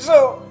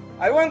 So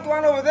I went to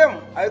one of them.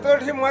 I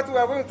told him what we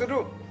are going to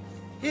do.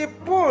 He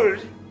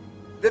pulled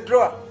the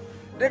drawer.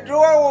 The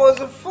drawer was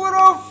full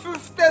of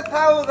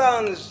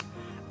 50,000s,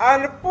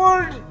 and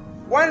pulled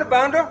one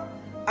bundle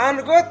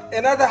and got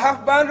another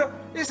half bundle.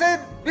 He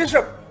said,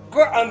 Bishop,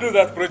 go and do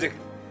that project.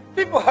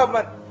 People have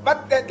money,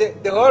 but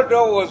the whole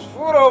drawer was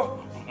full of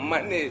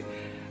money.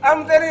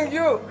 I'm telling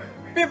you,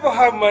 people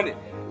have money.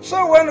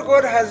 So when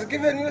God has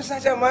given you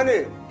such a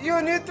money,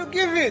 you need to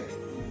give it.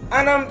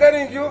 And I'm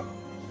telling you,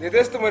 the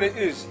testimony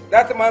is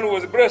that man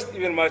was blessed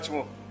even much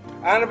more.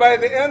 And by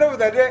the end of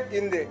the day,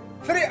 in the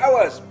 3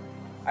 hours,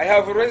 I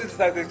have raised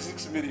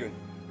 36 million.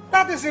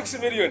 36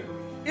 million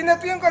in a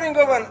twinkling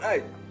of an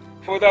eye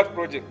for that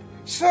project.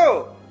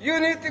 So you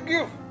need to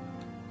give.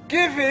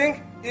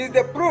 Giving is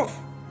the proof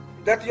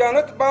that you are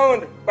not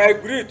bound by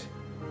greed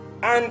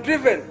and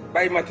driven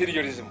by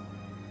materialism.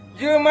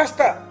 You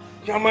master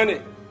your money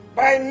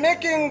by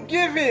making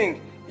giving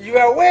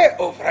your way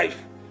of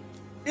life.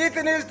 It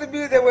needs to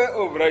be the way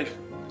of life,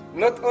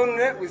 not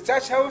only with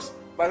church house,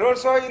 but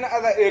also in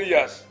other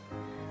areas.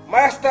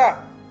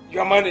 Master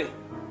your money.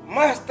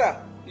 Master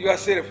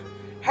yourself.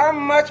 How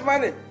much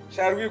money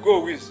shall we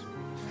go with?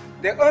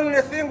 The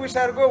only thing we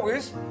shall go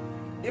with,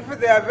 if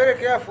they are very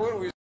careful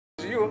with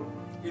you,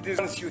 it is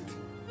one suit.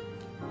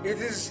 It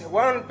is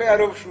one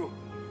pair of shoes.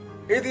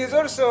 It is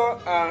also,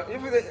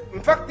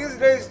 in fact, these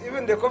days,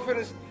 even the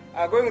coffins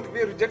are going to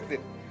be rejected.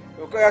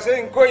 Because they are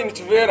saying, go in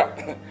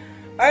Chivera.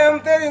 I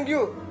am telling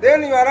you,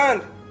 then your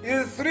land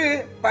is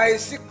 3 by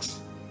 6.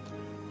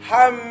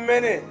 How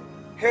many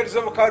heads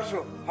of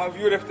cattle have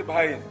you left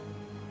behind?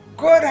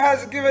 God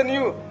has given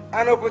you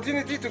an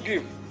opportunity to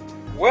give.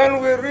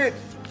 When we read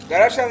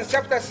Galatians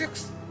chapter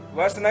 6,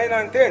 verse 9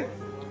 and 10,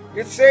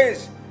 it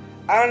says,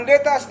 and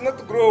let us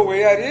not grow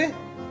weary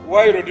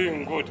while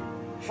doing good.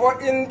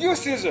 For in due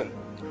season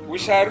we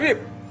shall reap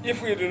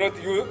if we do not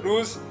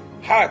lose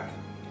heart.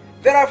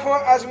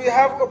 Therefore, as we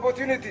have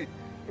opportunity,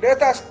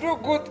 let us do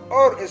good,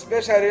 or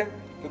especially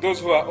to those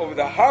who are of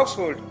the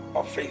household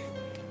of faith.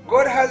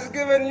 God has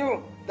given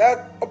you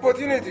that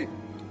opportunity.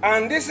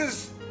 And this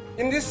is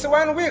in this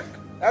 1 week.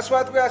 That's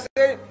what we are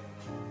saying.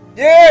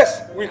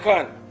 Yes, we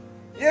can.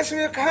 Yes,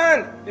 we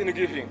can in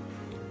giving.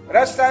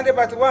 Last Sunday,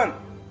 but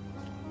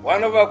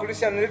one of our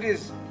Christian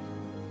ladies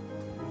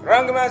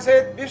rang me and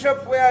said,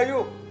 Bishop, where are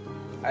you?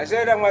 I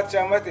said, I'm at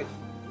Chamati.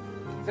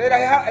 Said,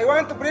 I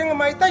want to bring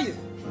my tithe.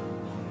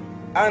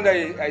 And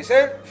I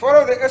said,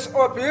 follow the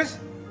SOPs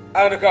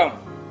and come.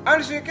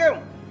 And she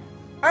came.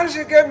 And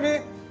she gave me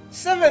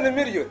 7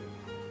 million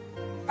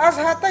as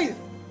her tithe.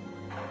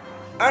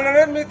 And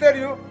let me tell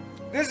you,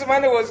 this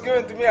money was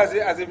given to me as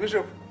a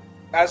bishop,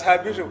 as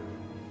her bishop.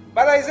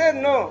 But I said,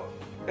 no,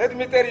 let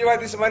me tell you what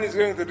this money is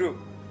going to do.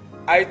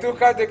 I took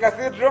her to the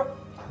cathedral.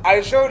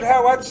 I showed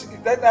her what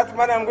that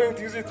money I'm going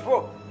to use it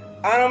for.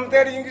 And I'm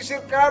telling you, she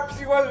clapped.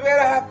 She was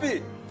very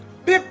happy.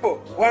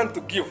 People want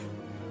to give.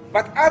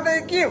 But as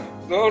they give,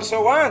 they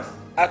also want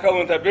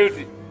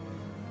accountability.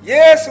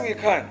 Yes, we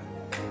can.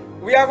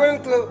 We are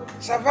going to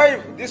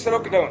survive this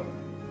lockdown.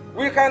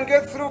 We can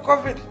get through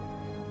COVID.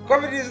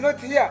 COVID is not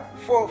here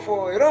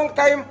for a long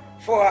time,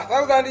 for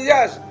 1,000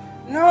 years.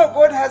 No,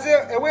 God has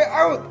a way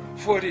out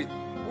for it.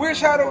 We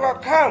shall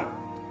overcome.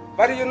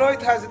 But you know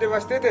it has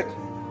devastated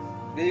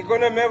the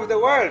economy of the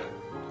world,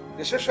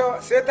 the social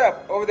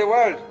setup of the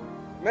world.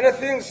 Many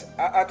things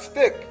are at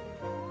stake.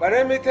 But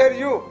let me tell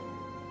you,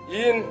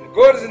 in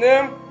God's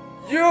name,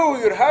 you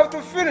will have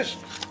to finish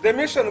the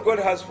mission God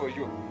has for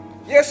you.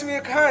 Yes, we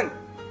can.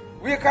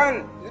 We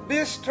can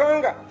be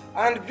stronger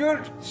and build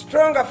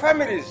stronger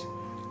families.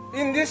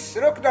 In this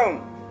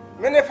lockdown,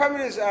 many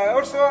families are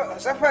also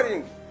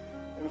suffering.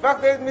 In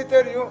fact, let me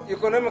tell you,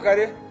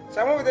 economically,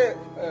 some of the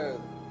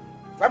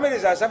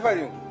families are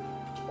suffering.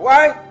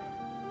 Why?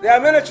 There are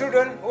many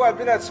children who have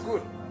been at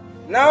school.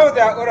 Now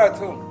they are all at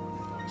home.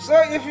 So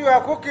if you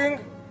are cooking,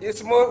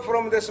 it's more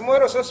from the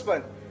smaller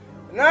saucepan.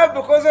 Now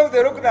because of the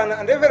lockdown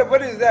and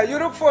everybody is there, you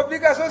look for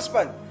bigger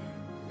saucepan.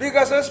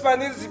 Bigger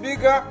saucepan is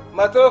bigger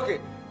matoke,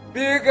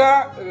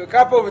 bigger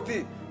cup of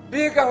tea,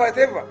 bigger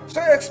whatever.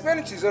 So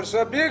expense is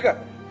also bigger.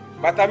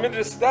 But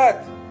amidst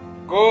that,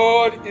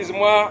 God is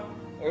more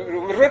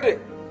ready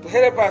to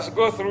help us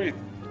go through it.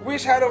 We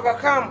shall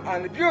overcome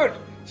and build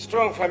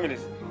strong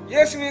families.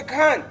 Yes, we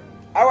can.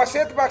 Our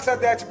setbacks, as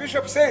the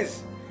Archbishop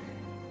says,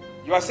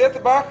 your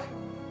setback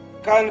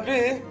can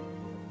be,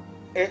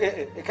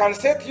 it can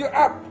set you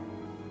up,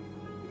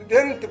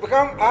 then to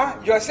become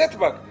your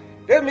setback.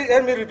 Let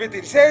me repeat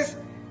it. It says,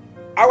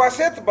 our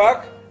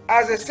setback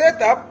as a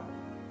setup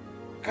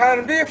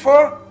can be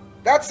for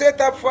that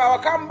setup for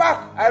our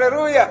comeback.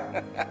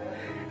 Hallelujah.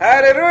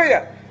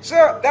 Hallelujah.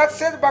 So that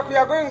setback we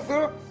are going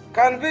through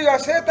can be your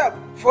setup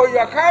for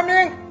your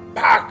coming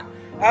back.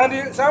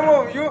 And some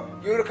of you,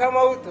 you will come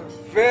out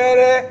with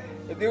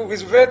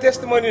very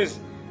testimonies,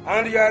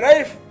 and your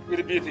life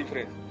will be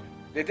different.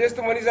 The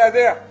testimonies are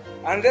there.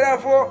 And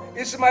therefore,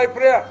 it's my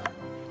prayer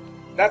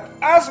that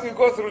as we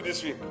go through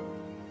this week,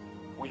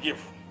 we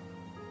give.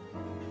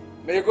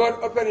 May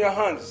God open your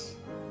hands.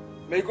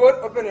 May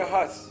God open your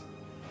hearts.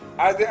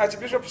 As the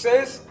Archbishop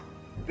says,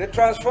 the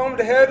transformed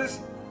heads,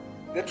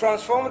 the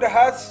transformed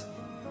hearts,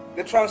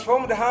 the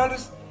transformed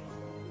hands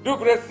do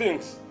great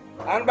things.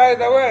 And by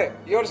the way,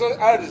 he also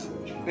adds,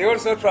 they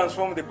also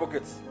transform the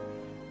pockets.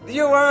 Do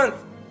you want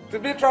to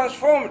be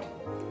transformed?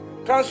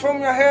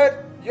 Transform your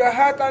head, your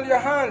heart, and your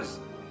hands.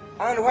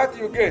 And what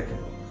you get,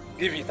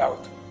 give it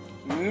out.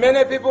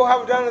 Many people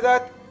have done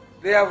that.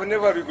 They have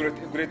never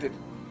regretted.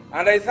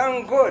 And I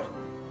thank God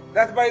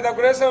that by the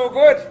grace of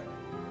God,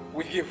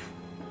 we give.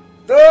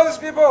 Those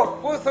people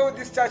who thought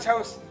this church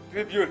house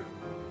to be built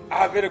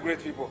are very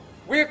great people.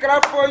 We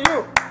clap for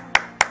you.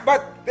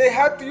 But they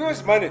had to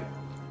use money.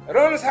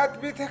 Loans had to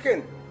be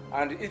taken.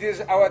 And it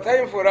is our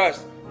time for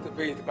us to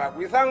pay it back.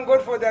 We thank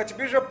God for the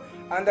Archbishop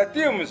and the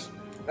teams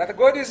that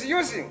God is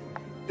using.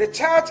 The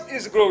church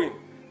is growing.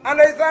 And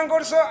I thank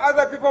also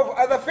other people of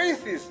other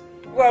faiths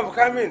who have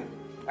come in.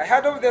 I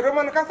heard of the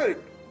Roman Catholic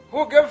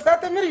who gave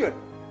 30 million.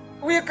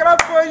 We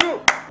clap for you.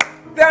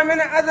 There are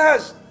many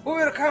others who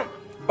will come.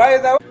 By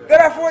the way,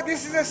 therefore,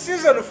 this is a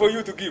season for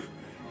you to give.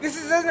 This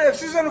is a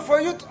season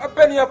for you to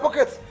open your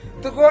pockets,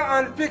 to go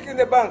and pick in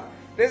the bank.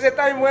 There's a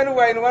time when we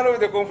were in one of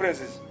the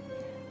conferences,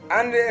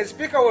 and the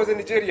speaker was a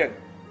Nigerian.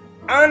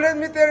 And let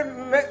me tell you,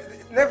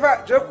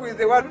 never joke with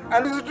the one,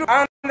 and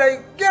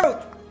I gave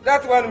out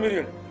that 1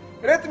 million.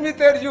 Let me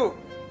tell you,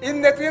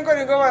 in the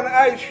twinkling of an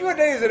eye, a few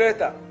days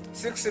later,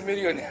 6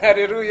 million.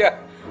 Hallelujah.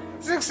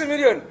 6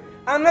 million.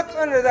 And not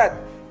only that,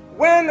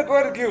 when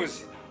God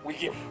gives, we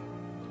give.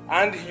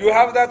 And you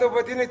have that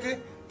opportunity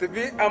to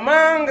be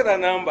among the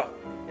number.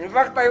 In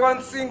fact, I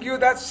want to sing you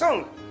that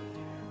song.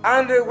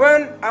 And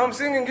when I'm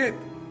singing it,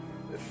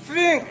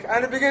 think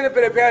and begin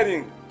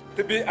preparing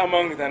to be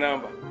among the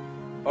number.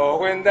 Oh,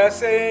 when the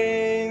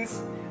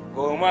saints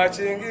go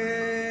marching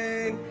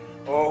in,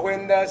 oh,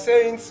 when the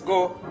saints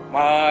go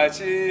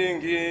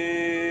marching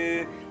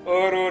in,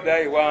 oh, Lord,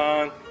 I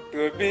want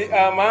to be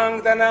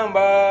among the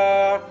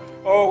number.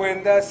 Oh,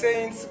 when the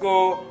saints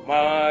go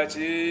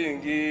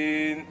marching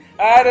in.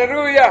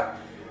 Hallelujah.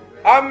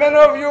 How many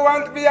of you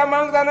want to be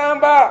among the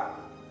number?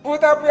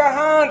 Put up your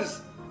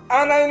hands.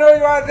 And I know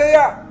you are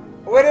there.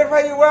 Wherever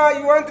you are,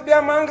 you want to be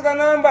among the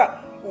number.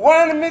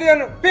 1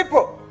 million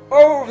people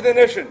all over the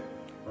nation.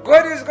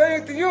 God is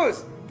going to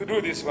use to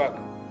do this work.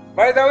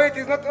 By the way, it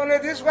is not only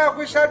this work,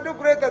 we shall do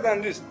greater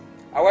than this.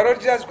 Our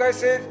Lord Jesus Christ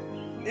said,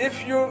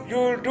 if you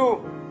will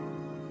do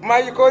my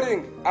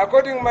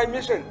according my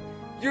mission,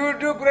 you will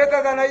do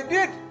greater than I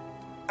did.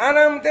 And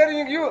I'm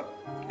telling you,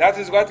 that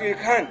is what we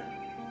can.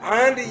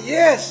 And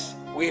yes,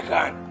 we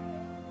can.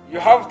 You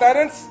have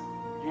talents,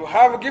 you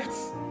have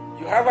gifts,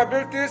 you have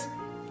abilities.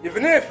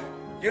 Even if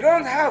you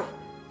don't have,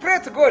 pray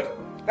to God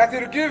that He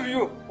will give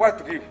you what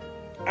to give.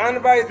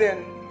 And by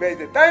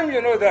the time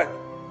you know that,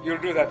 you'll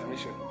do that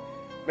mission.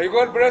 May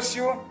God bless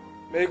you.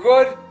 May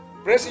God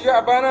bless you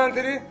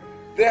abundantly.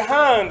 The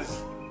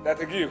hands that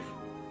give,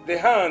 the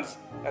hands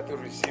that will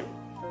receive.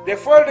 The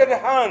folded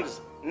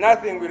hands,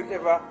 nothing will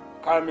ever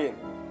come in.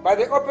 By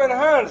the open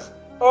hands,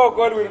 oh,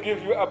 God will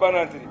give you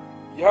abundantly.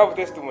 You have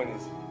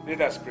testimonies.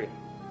 Let us pray.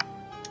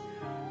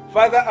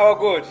 Father, our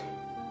God,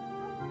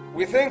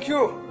 we thank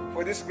you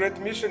for this great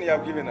mission you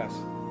have given us.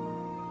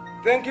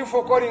 Thank you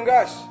for calling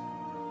us.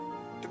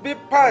 to be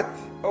part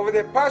of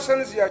the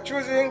persons you are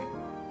choosing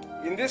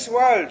in this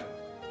world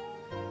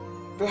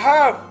to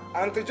have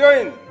and to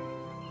join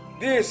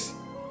this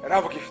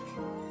love gift.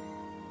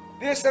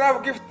 This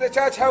love gift to the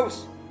church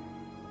house.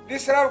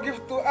 This love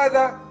gift to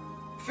other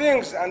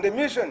things and the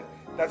mission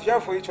that you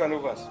have for each one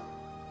of us.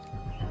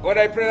 God,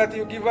 I pray that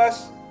you give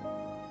us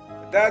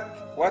that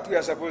what we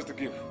are supposed to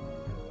give.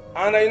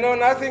 And I know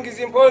nothing is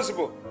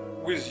impossible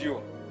with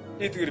you.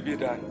 It will be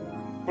done.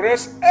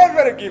 Bless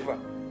every giver.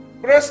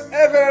 Bless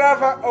every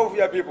lover of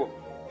your people.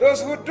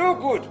 Those who do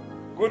good,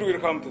 good will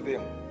come to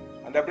them.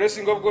 And the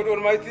blessing of God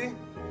Almighty,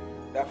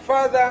 the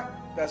Father,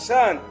 the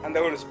Son, and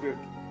the Holy Spirit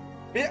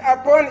be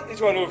upon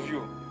each one of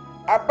you.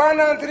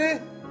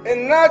 Abundantly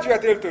enlarge your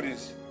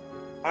territories,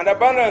 and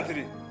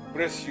abundantly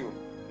bless you,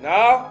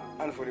 now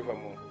and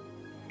forevermore.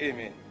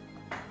 Amen.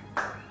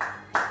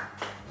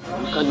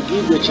 You can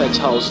give your church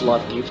house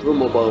love gift through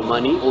mobile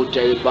money or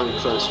direct bank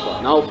transfer.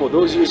 Now for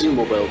those using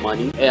mobile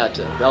money,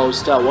 Airtel, dial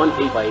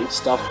 *185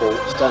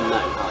 *4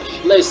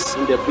 *9#. Place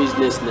in the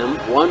business name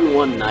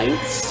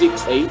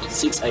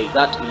 1196868.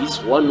 That is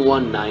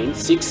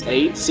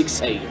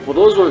 1196868. For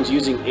those ones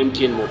using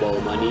MTN Mobile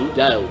Money,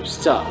 dial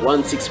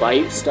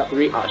 *165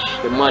 *3#.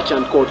 The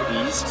merchant code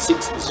is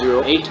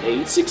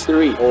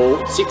 608863 or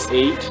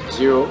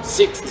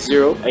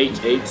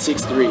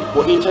 680608863.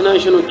 For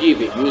international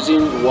giving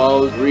using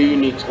World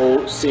Remit or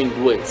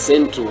SendWave,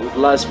 send to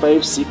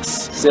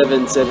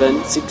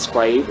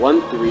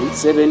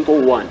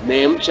 +56776513741.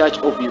 Name Church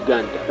of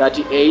Uganda,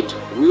 38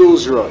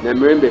 Willis Road,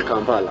 Namirembe,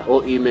 Kampala,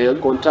 or email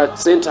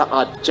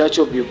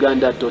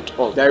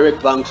contact.centre@churchofuganda.org.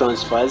 Direct bank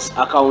transfers,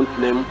 account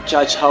name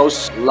Church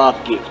House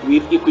Love Gift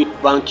with Equity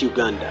Bank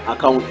Uganda,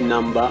 account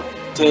number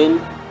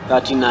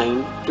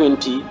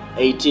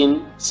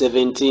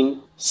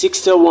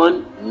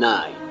 103920181761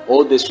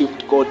 or the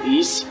SWIFT code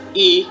is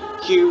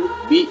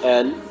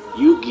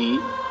EQBLUGKA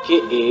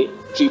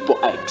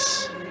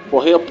XXX.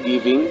 For help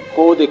giving,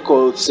 call the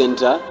call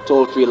center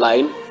toll-free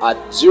line at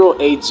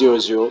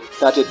 0800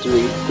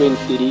 33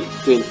 23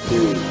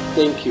 23.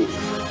 Thank you.